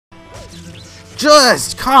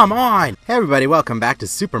Just come on! Hey everybody, welcome back to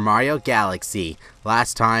Super Mario Galaxy.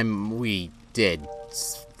 Last time we did,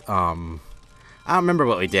 I don't remember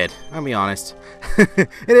what we did, I'll be honest. It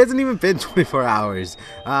hasn't even been 24 hours.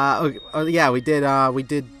 Yeah, we did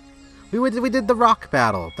the rock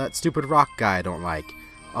battle. That stupid rock guy I don't like.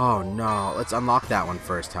 Oh no, let's unlock that one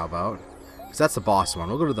first, how about? Because that's the boss one.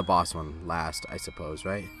 We'll go to the boss one last, I suppose,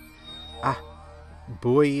 right?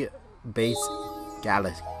 Boy Base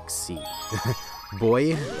Galaxy.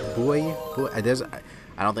 boy. I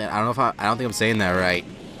don't think I'm saying that right.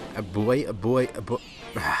 Boy.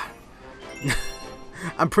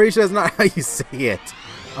 I'm pretty sure that's not how you say it.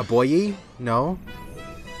 A boy? No.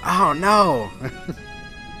 Oh no.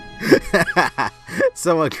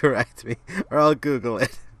 Someone correct me, or I'll Google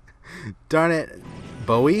it. Darn it.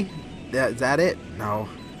 Bowie? Is that it? No.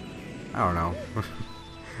 I don't know.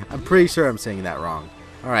 I'm pretty sure I'm saying that wrong.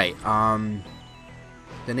 Alright,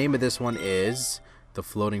 the name of this one is the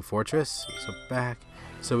Floating Fortress.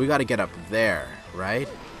 So we gotta get up there, right?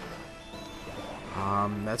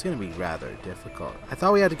 That's gonna be rather difficult. I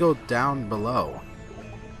thought we had to go down below.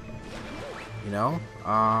 You know?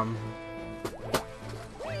 I'm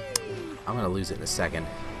gonna lose it in a second.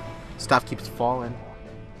 Stuff keeps falling.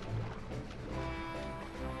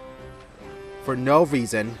 For no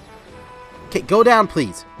reason. Okay, go down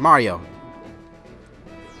please, Mario.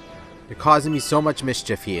 You're causing me so much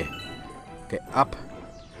mischief here. Okay, up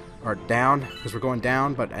or down, because we're going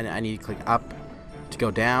down, but I need to click up to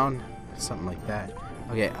go down, something like that.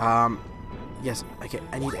 Okay, yes, okay,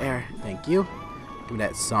 I need air. Thank you. Give me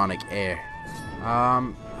that sonic air.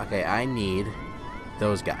 Okay, I need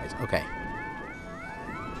those guys. Okay.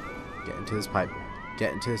 Get into this pipe.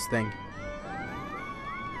 Get into this thing.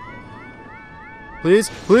 Please,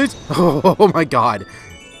 please. Oh my god.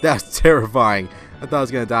 That's terrifying. I thought I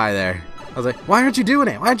was gonna die there. I was like, why aren't you doing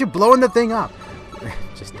it? Why aren't you blowing the thing up?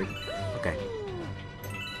 Just didn't. Okay.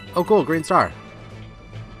 Oh, cool, green star.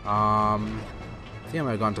 I think I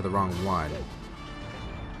might have gone to the wrong one.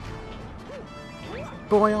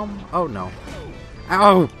 Boom. Oh no.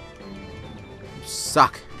 Ow!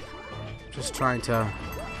 Suck. Just trying to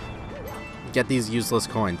get these useless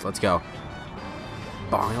coins. Let's go.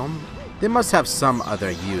 Boom. They must have some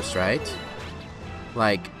other use, right?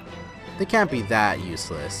 Like, they can't be that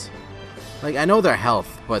useless. Like, I know their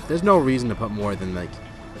health, but there's no reason to put more than, like,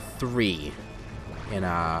 3 in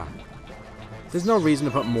a... There's no reason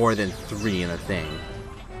to put more than 3 in a thing.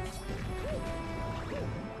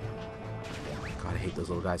 God, I hate those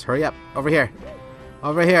little guys. Hurry up! Over here!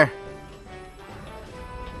 Over here!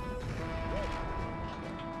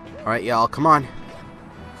 Alright, y'all, come on.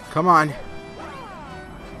 Come on.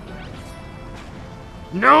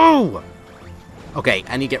 No! Okay,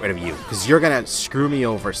 I need to get rid of you, because you're gonna screw me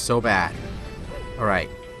over so bad. Alright.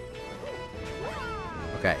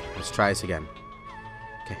 Okay, let's try this again.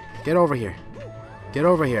 Okay, get over here. Get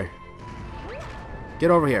over here.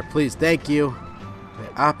 Get over here, please. Thank you.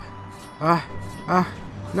 Okay, up.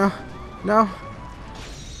 No. No.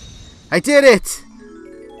 I did it!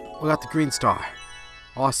 We got the green star.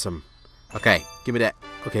 Awesome. Okay, give me that.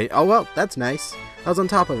 Okay, oh well, that's nice. I was on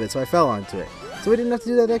top of it, so I fell onto it. So we didn't have to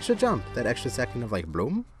do that extra jump. That extra second of like,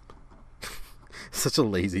 bloom? Such a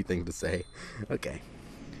lazy thing to say. Okay.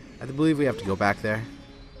 I believe we have to go back there.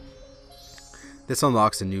 This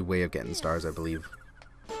unlocks a new way of getting stars, I believe.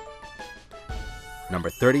 Number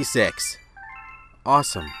 36.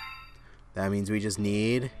 Awesome. That means we just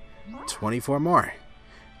need 24 more.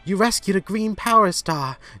 You rescued a green power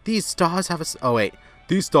star. These stars have a... Oh, wait.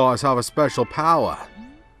 These stars have a special power.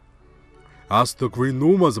 Ask the green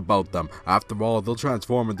Lumas about them. After all, they'll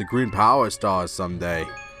transform into green power stars someday.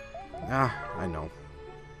 I know.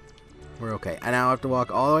 We're okay. I now have to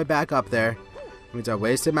walk all the way back up there. That means I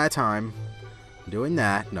wasted my time doing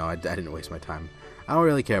that. No, I didn't waste my time. I don't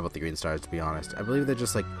really care about the green stars, to be honest. I believe they're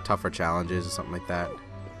just like tougher challenges or something like that.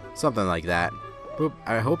 Something like that. Boop.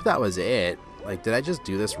 I hope that was it. Like, did I just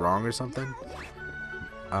do this wrong or something?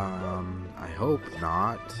 I hope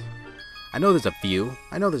not. I know there's a few.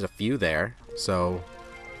 I know there's a few there. So,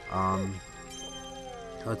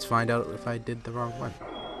 let's find out if I did the wrong one.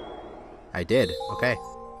 I did. Okay.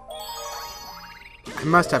 I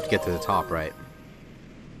must have to get to the top, right?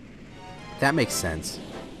 That makes sense.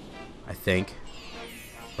 I think.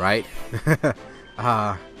 Right?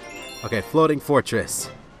 Okay, floating fortress.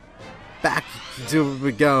 Back to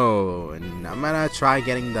we go. And I'm gonna try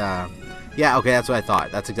getting the... Yeah, okay, that's what I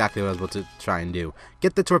thought. That's exactly what I was about to try and do.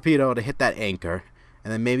 Get the torpedo to hit that anchor,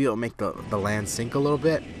 and then maybe it'll make the land sink a little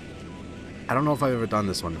bit. I don't know if I've ever done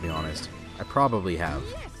this one, to be honest. I probably have.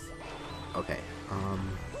 Okay,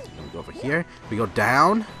 we go over here. We go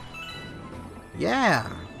down. Yeah,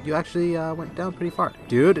 you actually went down pretty far.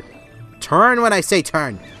 Dude, turn when I say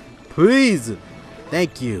turn. Please.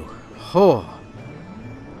 Thank you. Oh.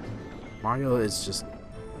 Mario is just...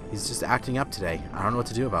 He's just acting up today. I don't know what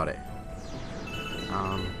to do about it.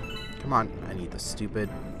 Come on. I need the stupid...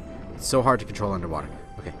 It's so hard to control underwater.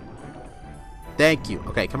 Okay. Thank you.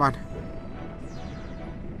 Okay, come on.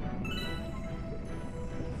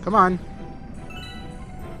 Come on.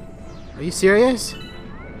 Are you serious?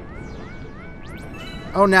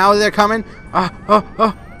 Oh, now they're coming?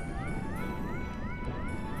 Oh.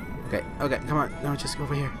 Okay, come on. No, just go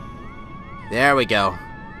over here. There we go.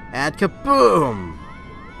 And kaboom!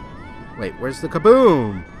 Wait, where's the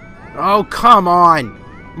kaboom? Oh, come on!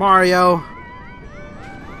 Mario!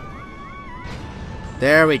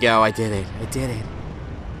 There we go. I did it.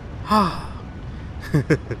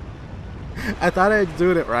 I thought I was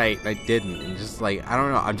doing it right, and I didn't. And just like, I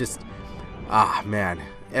don't know. I'm just... man.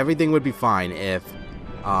 Everything would be fine if...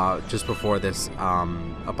 just before this,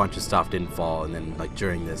 a bunch of stuff didn't fall, and then, like,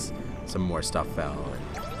 during this, some more stuff fell,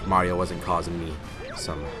 and Mario wasn't causing me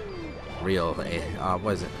some real, he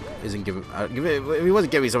wasn't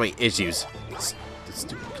giving me so many issues. The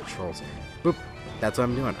stupid controls. Boop. That's what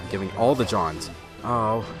I'm doing. I'm giving all the Johns.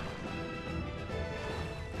 Oh.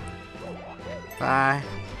 Bye.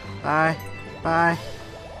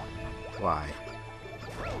 Why?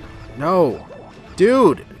 No.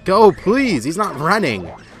 Dude, go, please. He's not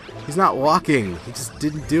running. He's not walking. He just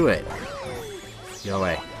didn't do it. Go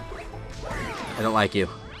away. I don't like you.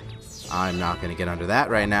 I'm not going to get under that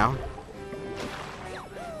right now.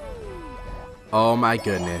 Oh my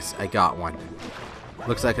goodness. I got one.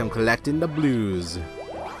 Looks like I'm collecting the blues.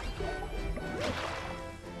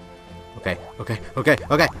 Okay.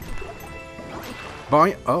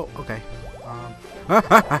 Boing. Oh, okay.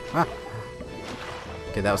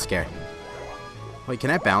 Okay, that was scary. Wait, can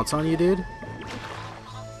I bounce on you, dude?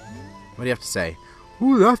 What do you have to say?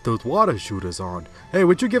 Who left those water shooters on? Hey,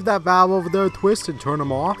 would you give that valve over there a twist and turn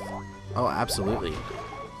them off? Oh, absolutely.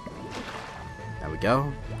 There we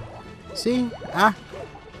go. See? I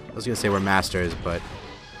was gonna say we're masters, but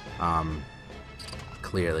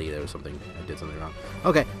clearly there was something. I did something wrong.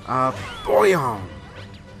 Okay. Boing.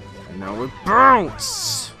 And now we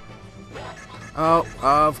bounce. Oh,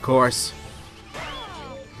 of course.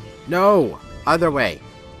 No. Other way.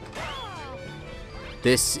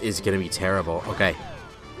 This is gonna be terrible. Okay.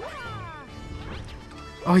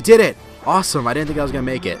 Oh, I did it! Awesome. I didn't think I was gonna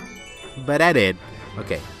make it, but I did.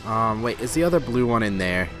 Okay. Wait. Is the other blue one in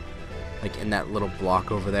there? Like in that little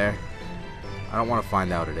block over there? I don't want to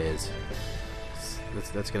find out it is.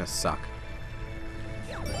 That's gonna suck.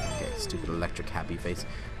 Okay. Stupid electric happy face.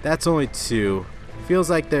 That's only 2. Feels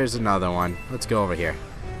like there's another one. Let's go over here.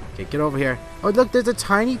 Okay. Get over here. Oh, look. There's a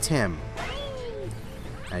tiny Tim.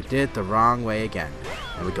 I did it the wrong way again.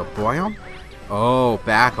 There we go. Boing. Oh,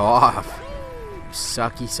 back off.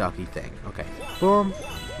 Sucky thing. Okay. Boom.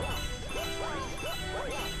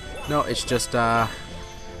 No, it's just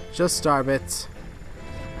star bits.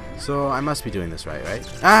 So I must be doing this right?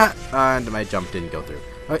 And my jump didn't go through.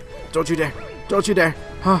 Right, don't you dare! Don't you dare!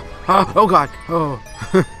 Oh God! Oh,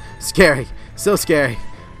 scary. So scary.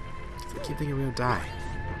 I keep thinking we're gonna die.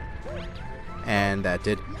 And that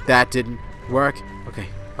didn't work. Okay.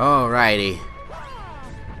 Alrighty.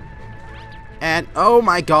 And oh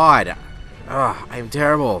my God! I am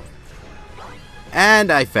terrible.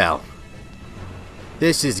 And I fell.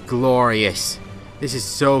 This is glorious. This is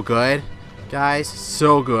so good, guys.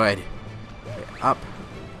 So good. Okay, up.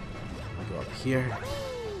 Go up here.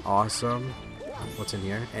 Awesome. What's in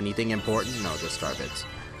here? Anything important? No, just star bits.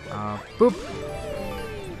 Boop.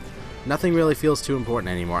 Nothing really feels too important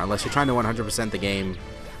anymore, unless you're trying to 100% the game.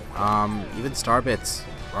 Even star bits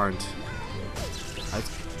aren't.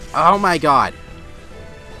 Oh my God!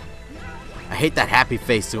 I hate that happy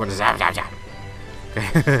face doing this.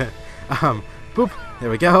 Okay. Boop. There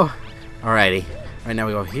we go. Alrighty. Right now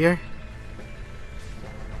we go here.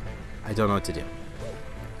 I don't know what to do.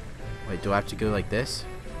 Wait, do I have to go like this?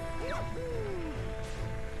 No,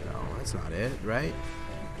 that's not it, right?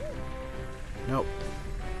 Nope.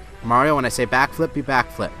 Mario, when I say backflip, you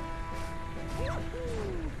backflip.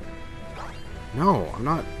 No, I'm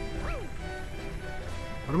not.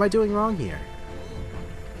 What am I doing wrong here?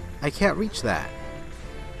 I can't reach that.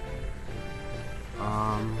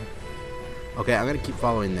 Okay, I'm gonna keep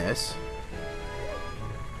following this.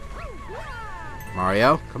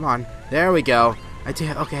 Mario, come on. There we go. I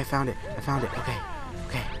did. Okay, I found it. Okay.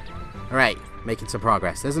 Alright, making some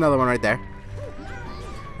progress. There's another one right there.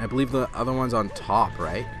 I believe the other one's on top,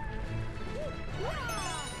 right?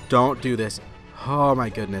 Don't do this. Oh my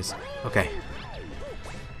goodness. Okay.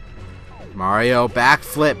 Mario,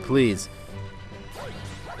 backflip, please.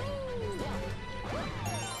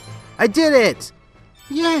 I did it!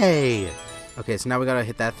 Yay! Okay, so now we gotta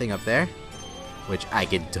hit that thing up there, which I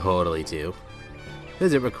can totally do,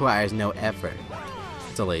 because it requires no effort.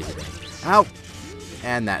 It's a lazy thing. Ow!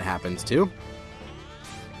 And that happens too.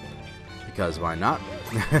 Because why not?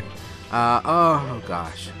 Oh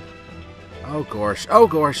gosh. Oh gosh. Oh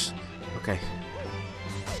gosh. Okay.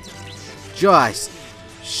 Just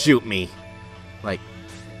shoot me. Like,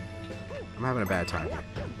 I'm having a bad time here.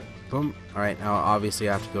 Boom. Alright, now obviously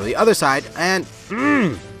I have to go to the other side and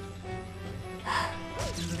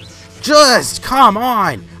just come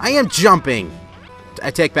on! I am jumping! I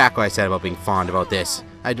take back what I said about being fond about this.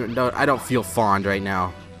 I don't feel fond right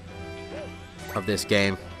now of this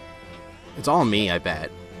game. It's all me, I bet.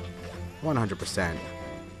 100%.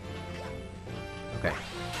 Okay.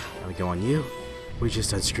 Now we go on you. We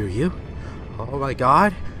just unscrew you. Oh my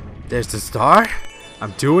god. There's the star.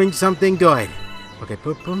 I'm doing something good. Okay,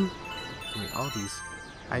 boom, boom. Give me all these.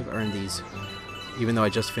 I've earned these. Even though I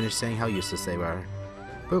just finished saying how useless they were.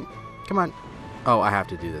 Boom. Come on. Oh, I have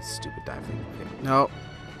to do this stupid dive thing. Okay. No.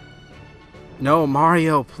 No,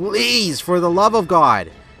 Mario, please, for the love of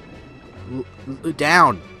God.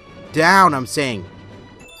 Down. Down, I'm saying.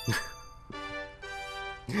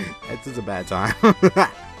 This is a bad time.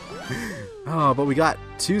 Oh, but we got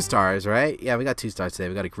 2 stars, right? Yeah, we got 2 stars today.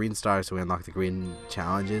 We got a green star, so we unlocked the green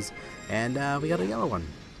challenges. And we got a yellow one.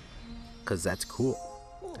 Because that's cool.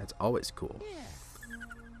 That's always cool.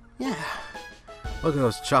 Yeah. Look at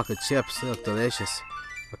those chocolate chips. They look delicious.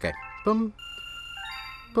 Okay. Boom.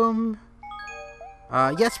 Boom.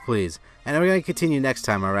 Yes, please. And we're going to continue next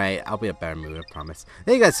time, alright? I'll be a better mood, I promise.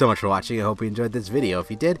 Thank you guys so much for watching. I hope you enjoyed this video.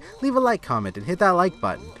 If you did, leave a like, comment, and hit that like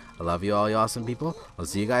button. I love you all, you awesome people. I'll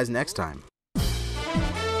see you guys next time.